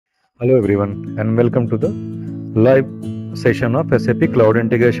Hello everyone and welcome to the live session of SAP Cloud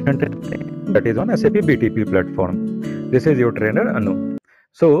Integration that is on SAP BTP platform. This is your trainer Anu.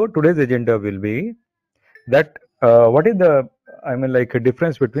 So today's agenda will be that what is the a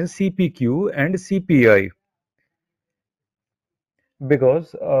difference between CPQ and CPI,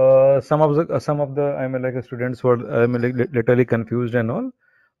 because some of the students were literally confused and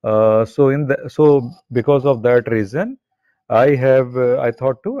all. So because of that reason I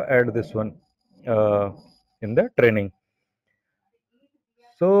thought to add this one uh, in the training.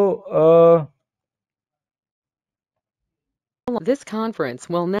 So, This conference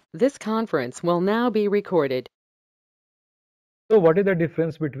will now be recorded. so what is the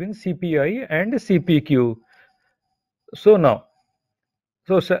difference between CPI and CPQ? So now,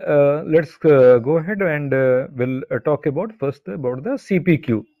 let's go ahead and we'll talk about first about the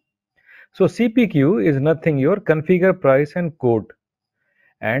CPQ. So CPQ is nothing your configure price and quote,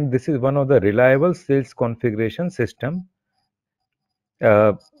 and this is one of the reliable sales configuration system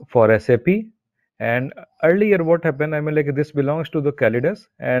uh, for SAP. And earlier, what happened? This belongs to the Calidus,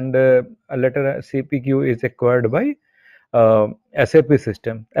 and later CPQ is acquired by SAP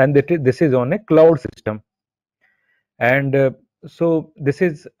system, and this is on a cloud system. And so this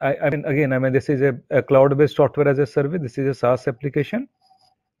is, this is a cloud-based software as a service. This is a SaaS application.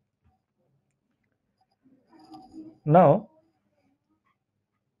 Now,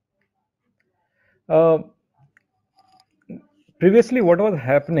 uh, previously, what was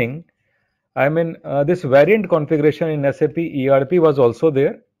happening? This variant configuration in SAP ERP was also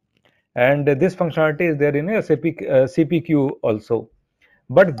there, and this functionality is there in SAP CPQ also.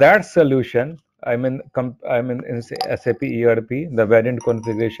 But that solution, in SAP ERP, the variant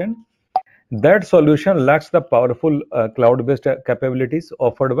configuration, that solution lacks the powerful cloud-based capabilities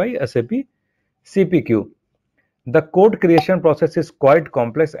offered by SAP CPQ. The code creation process is quite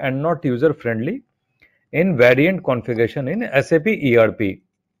complex and not user-friendly in variant configuration in SAP ERP.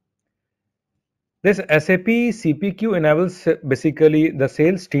 This SAP CPQ enables basically the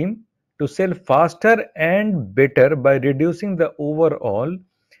sales team to sell faster and better by reducing the overall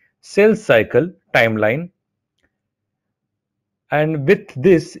sales cycle timeline. And with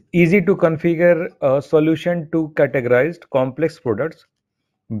this easy to configure solution to categorized complex products,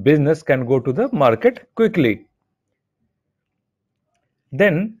 business can go to the market quickly.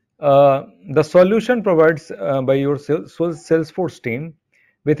 Then the solution provides by your Salesforce team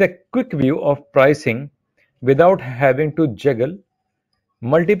with a quick view of pricing without having to juggle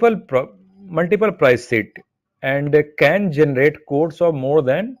multiple multiple price sheet, and can generate codes of more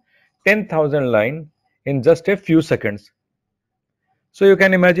than 10,000 line in just a few seconds. So you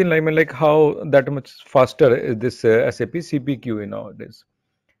can imagine, how that much faster is this SAP CPQ nowadays.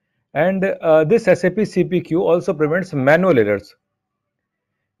 And this SAP CPQ also prevents manual errors,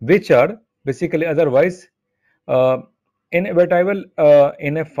 which are basically otherwise uh, inevitable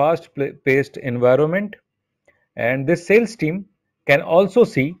in a fast-paced environment. And this sales team can also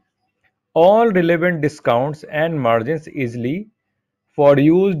see all relevant discounts and margins easily for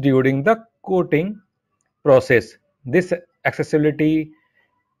use during the quoting process. This accessibility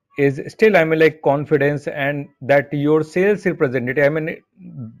is still confidence, and that your sales representative,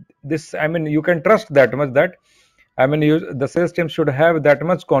 you can trust that much, that the sales team should have that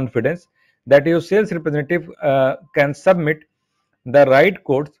much confidence that your sales representative can submit the right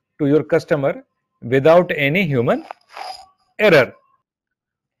codes to your customer without any human error.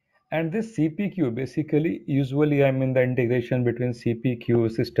 And this CPQ basically, usually, the integration between CPQ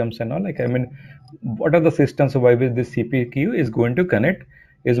systems and all, what are the systems by which this CPQ is going to connect,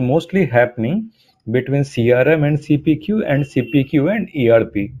 is mostly happening between CRM and CPQ, and CPQ and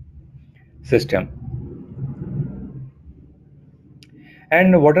ERP system.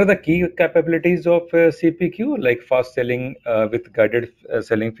 And what are the key capabilities of CPQ? Like fast selling with guided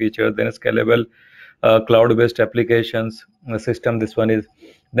selling feature, then scalable cloud-based applications system. This one is,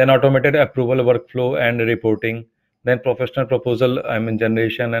 then automated approval workflow and reporting, then professional proposal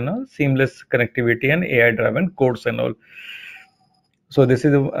generation, and seamless connectivity and AI-driven codes and all. So this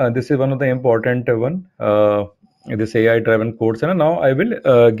is one of the important one. This AI-driven codes, and now I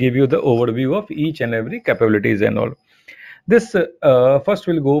will give you the overview of each and every capabilities and all. This first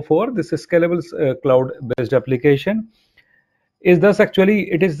will go for this scalable cloud-based application. Is thus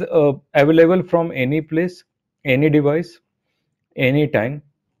actually it is available from any place, any device, anytime,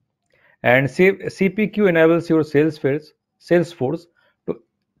 and CPQ enables your Salesforce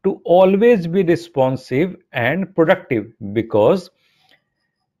to always be responsive and productive, because,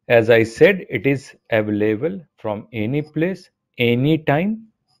 as I said, it is available from any place, any time,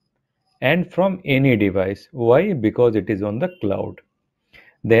 and from any device. Why? Because it is on the cloud.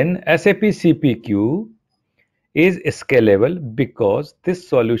 Then SAP CPQ is scalable because this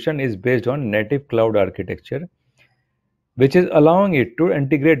solution is based on native cloud architecture, which is allowing it to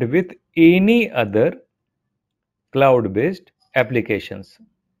integrate with any other cloud-based applications.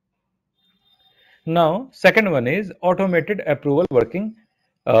 Now, second one is automated approval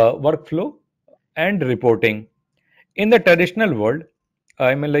workflow and reporting. In the traditional world,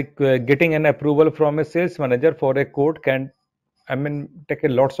 I mean, getting an approval from a sales manager for a quote can, take a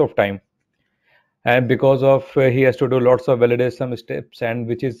lots of time, and because of he has to do lots of validation steps, and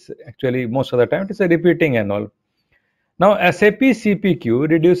which is actually most of the time it is a repeating and all. Now, SAP CPQ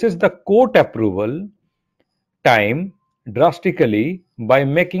reduces the quote approval time drastically by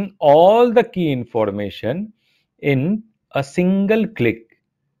making all the key information in a single click,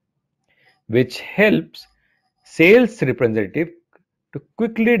 which helps sales representative to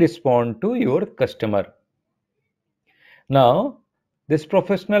quickly respond to your customer. Now, this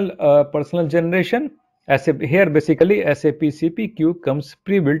professional personal generation, here basically SAP CPQ comes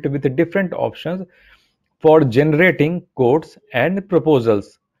pre-built with different options for generating quotes and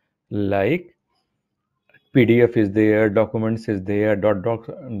proposals, like PDF is there, documents is there,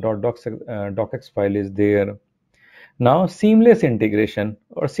 docx file is there. Now, seamless integration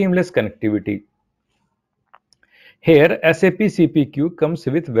or seamless connectivity. Here, SAP CPQ comes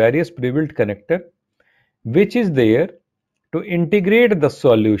with various pre-built connector, which is there to integrate the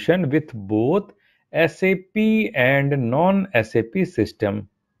solution with both SAP and non-SAP system,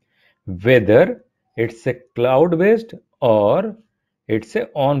 whether it's a cloud-based or it's a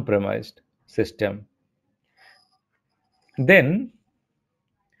on-premise system. Then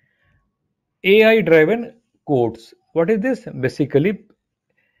AI-driven quotes. What is this? Basically,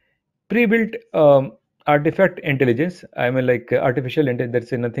 pre-built artifact intelligence. Artificial intelligence.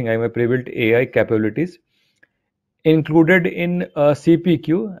 That's nothing. Pre-built AI capabilities included in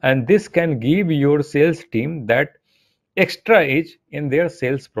CPQ, and this can give your sales team that extra edge in their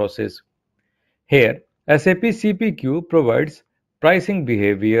sales process. Here, SAP CPQ provides pricing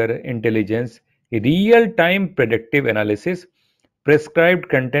behavior intelligence, real-time predictive analysis, prescribed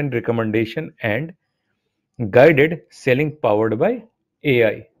content recommendation, and guided selling powered by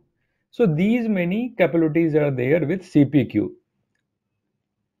AI. So these many capabilities are there with CPQ.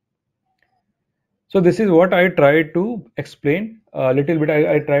 So this is what I tried to explain a little bit.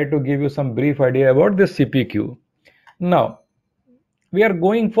 I tried to give you some brief idea about the CPQ. Now we are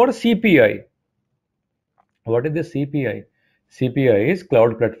going for CPI. What is the CPI? CPI is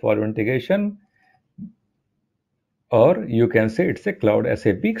Cloud Platform Integration, or you can say it's a Cloud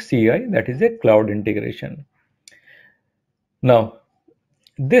SAP CI, that is a cloud integration. Now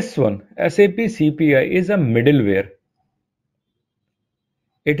this one, SAP CPI, is a middleware.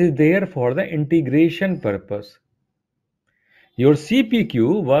 It is there for the integration purpose. Your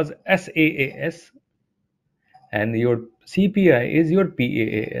CPQ was SaaS and your CPI is your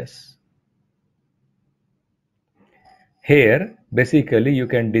PaaS. Here, basically, you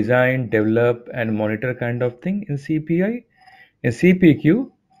can design, develop, and monitor kind of thing in CPI. In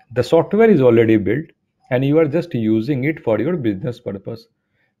CPQ, the software is already built and you are just using it for your business purpose.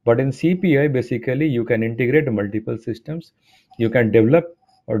 But in CPI, basically, you can integrate multiple systems. You can develop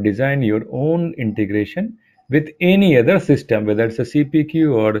or design your own integration with any other system, whether it's a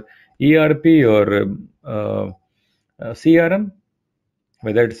CPQ or ERP or CRM,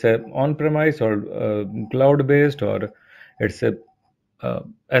 whether it's a on-premise or cloud-based, or it's a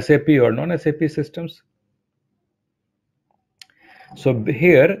SAP or non-SAP systems. So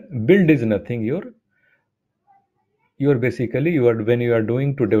here, build is nothing. You're basically when you are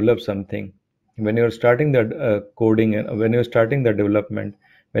doing to develop something, when you're starting the coding, and when you're starting the development,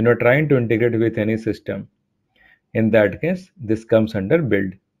 when you're trying to integrate with any system, in that case, this comes under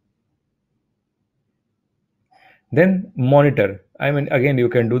build. Then monitor. Again, you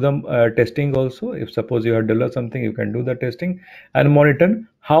can do the testing also. If suppose you have developed something, you can do the testing and monitor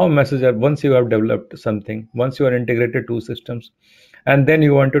how messages are, once you have developed something, once you are integrated two systems, and then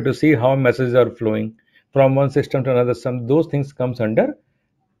you wanted to see how messages are flowing from one system to another. Some those things comes under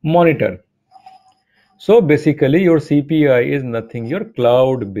monitor. So basically, your CPI is nothing your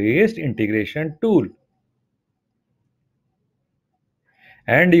cloud-based integration tool,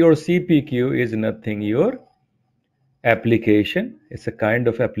 and your CPQ is nothing your application. It's a kind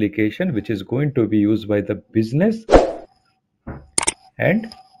of application which is going to be used by the business,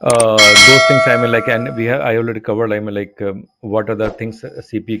 and those things and I already covered. What are the things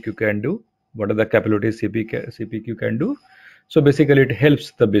CPQ can do, what are the capabilities CPQ can do. So basically it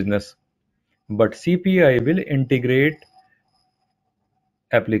helps the business, but CPI will integrate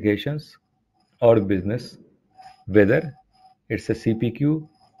applications or business, whether it's a CPQ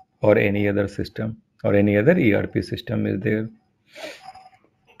or any other system or any other ERP system is there.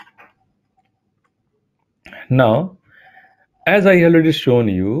 Now, as I already shown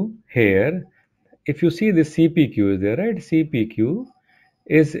you here, if you see the CPQ is there, right? CPQ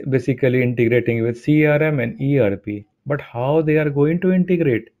is basically integrating with CRM and ERP. But how they are going to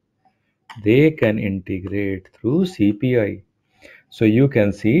integrate? They can integrate through CPI. So you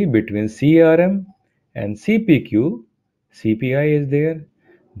can see between CRM and CPQ, CPI is there.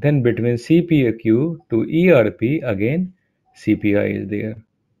 Then between CPQ to ERP, again, CPI is there.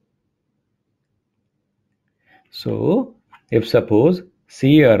 So if suppose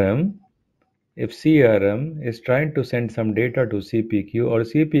if CRM is trying to send some data to CPQ or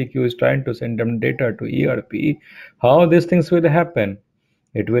CPQ is trying to send some data to ERP, how these things will happen?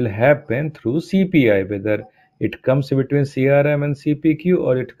 It will happen through CPI, whether it comes between CRM and CPQ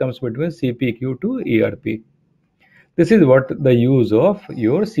or it comes between CPQ to ERP. This is what the use of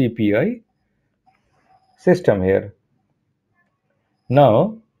your CPI system here.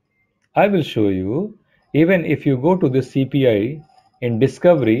 Now, I will show you, even if you go to the CPI in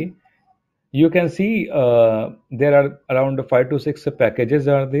discovery, you can see there are around 5 to 6 packages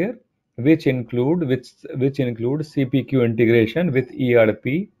are there, which include CPQ integration with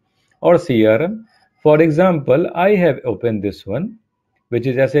ERP or CRM. For example, I have opened this one, which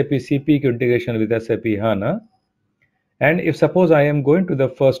is SAP CPQ integration with SAP HANA. And if suppose I am going to the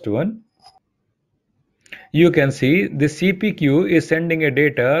first one, you can see the CPQ is sending a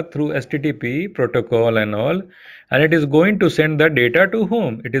data through HTTP protocol and all, and it is going to send the data to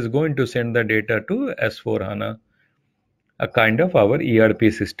whom? It is going to send the data to S4 HANA, a kind of our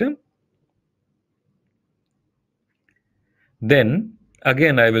ERP system. Then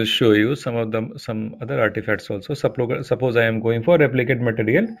again I will show you some other artifacts also. Suppose I am going for replicate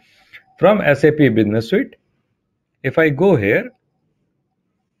material from SAP Business Suite. If I go here,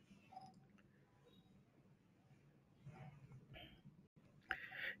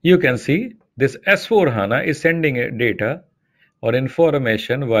 you can see this S4 HANA is sending a data or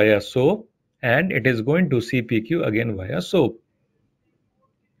information via SOAP, and it is going to CPQ again via SOAP.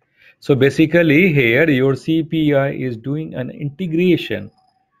 So basically here your CPI is doing an integration,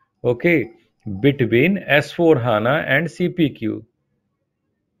 okay, between S4 HANA and CPQ.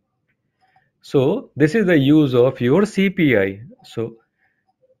 So this is the use of your CPI. So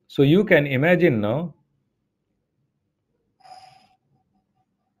you can imagine now.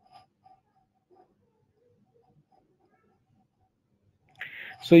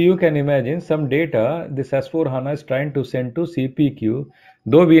 So you can imagine some data this S4 HANA is trying to send to CPQ,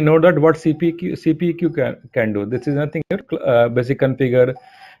 though we know that what CPQ can do. This is nothing basic configure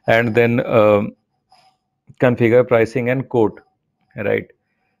and then configure pricing and quote, right?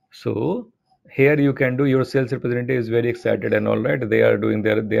 So here you can do, your sales representative is very excited and all right. They are doing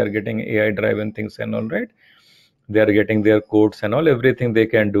they are getting AI driven things and all right. They are getting their quotes and all, everything they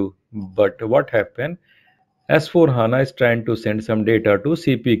can do. But what happened? S4 HANA is trying to send some data to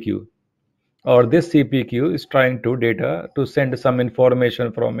CPQ, or this CPQ is trying to send some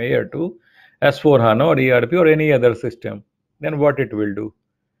information from here to S4 HANA or ERP or any other system. Then what it will do?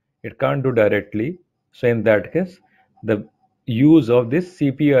 It can't do directly. So in that case, the use of this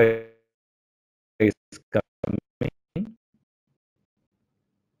CPI is coming,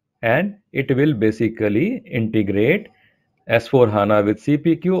 and it will basically integrate S4 HANA with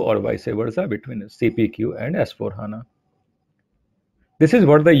CPQ or vice versa between CPQ and S4 HANA. This is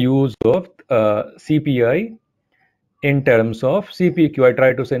what the use of CPI in terms of CPQ. I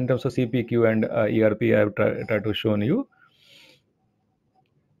try to say in terms of CPQ and ERP, I have tried to show you.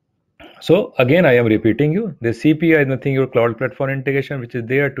 So again, I am repeating you, the CPI is nothing your cloud platform integration, which is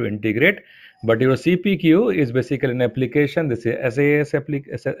there to integrate, but your CPQ is basically an application. This is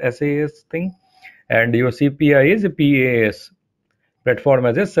SAS thing, and your CPI is a PaaS, platform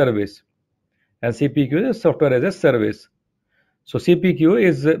as a service, and CPQ is software as a service. So CPQ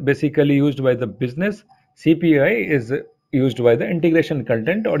is basically used by the business. CPI is used by the integration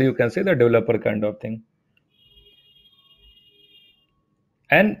content, or you can say the developer kind of thing.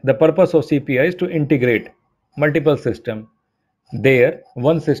 And the purpose of CPI is to integrate multiple systems. There,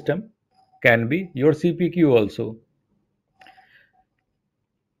 one system can be your CPQ also.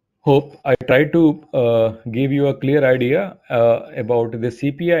 Hope I try to give you a clear idea about the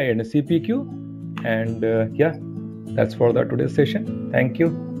CPI and CPQ. And yeah, that's for the today's session. Thank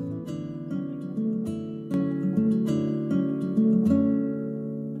you.